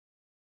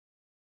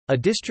A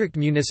district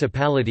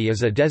municipality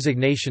is a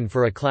designation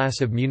for a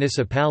class of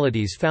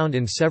municipalities found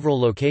in several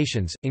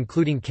locations,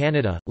 including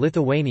Canada,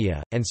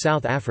 Lithuania, and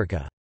South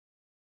Africa.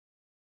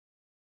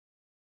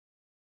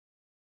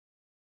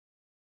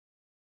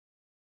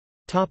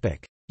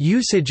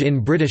 Usage in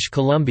British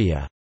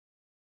Columbia.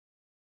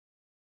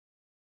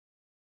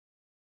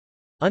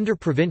 Under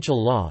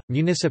provincial law,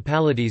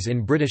 municipalities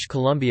in British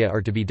Columbia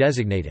are to be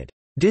designated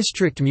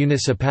district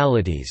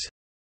municipalities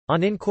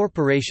on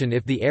incorporation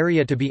if the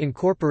area to be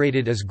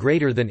incorporated is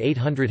greater than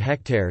 800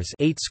 hectares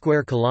 8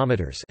 square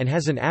kilometers and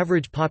has an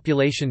average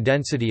population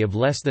density of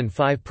less than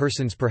 5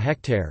 persons per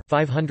hectare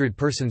 500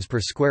 persons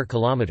per square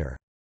kilometer.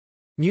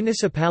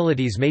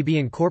 Municipalities may be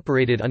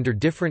incorporated under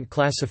different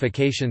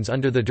classifications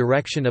under the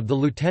direction of the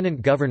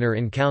Lieutenant Governor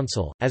in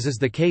Council, as is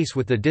the case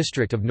with the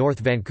District of North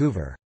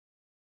Vancouver.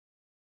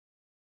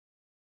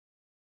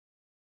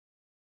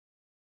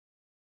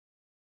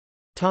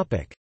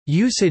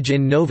 Usage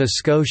in Nova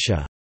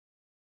Scotia.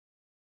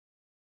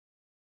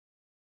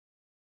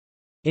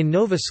 In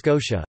Nova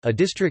Scotia, a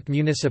district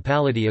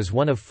municipality is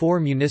one of 4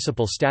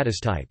 municipal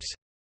status types.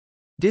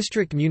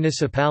 District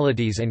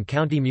municipalities and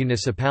county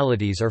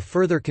municipalities are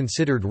further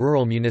considered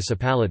rural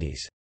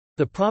municipalities.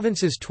 The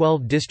province's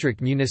 12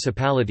 district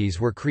municipalities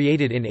were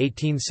created in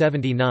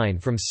 1879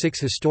 from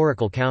 6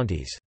 historical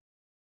counties.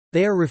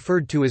 They are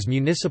referred to as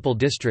municipal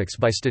districts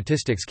by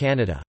Statistics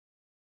Canada.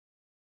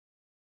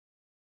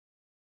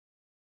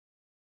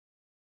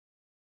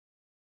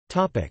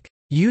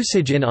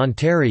 Usage in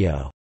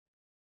Ontario.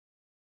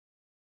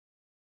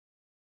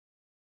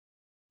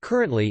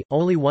 Currently,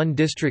 only one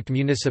district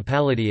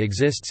municipality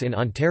exists in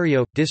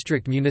Ontario,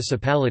 District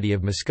Municipality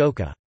of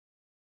Muskoka.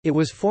 It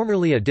was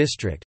formerly a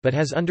district, but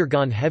has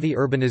undergone heavy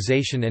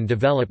urbanization and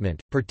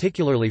development,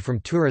 particularly from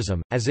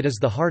tourism, as it is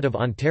the heart of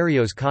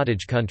Ontario's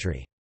cottage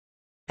country.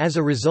 As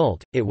a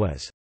result, it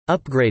was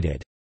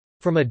upgraded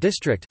from a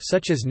district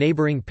such as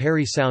neighbouring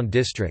Parry Sound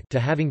District to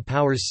having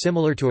powers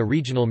similar to a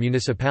regional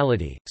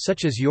municipality,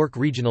 such as York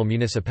Regional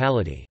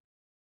Municipality.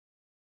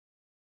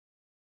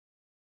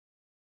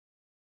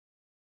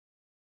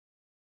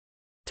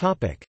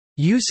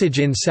 Usage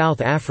in South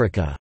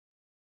Africa.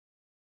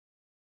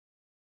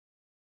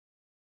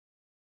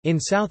 In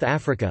South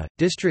Africa,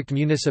 district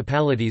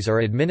municipalities are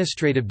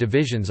administrative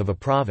divisions of a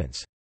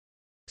province.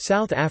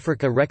 South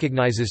Africa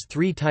recognizes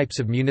 3 types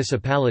of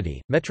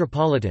municipality: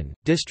 metropolitan,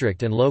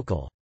 district and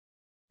local.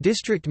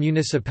 District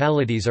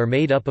municipalities are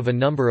made up of a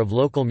number of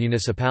local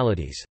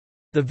municipalities.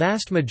 The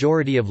vast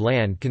majority of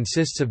land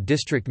consists of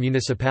district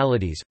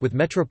municipalities, with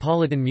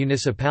metropolitan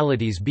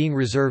municipalities being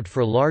reserved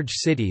for large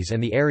cities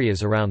and the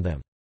areas around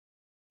them.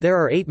 There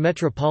are 8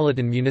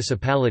 metropolitan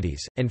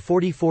municipalities, and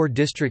 44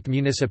 district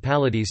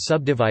municipalities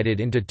subdivided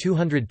into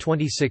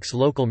 226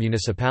 local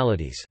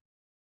municipalities.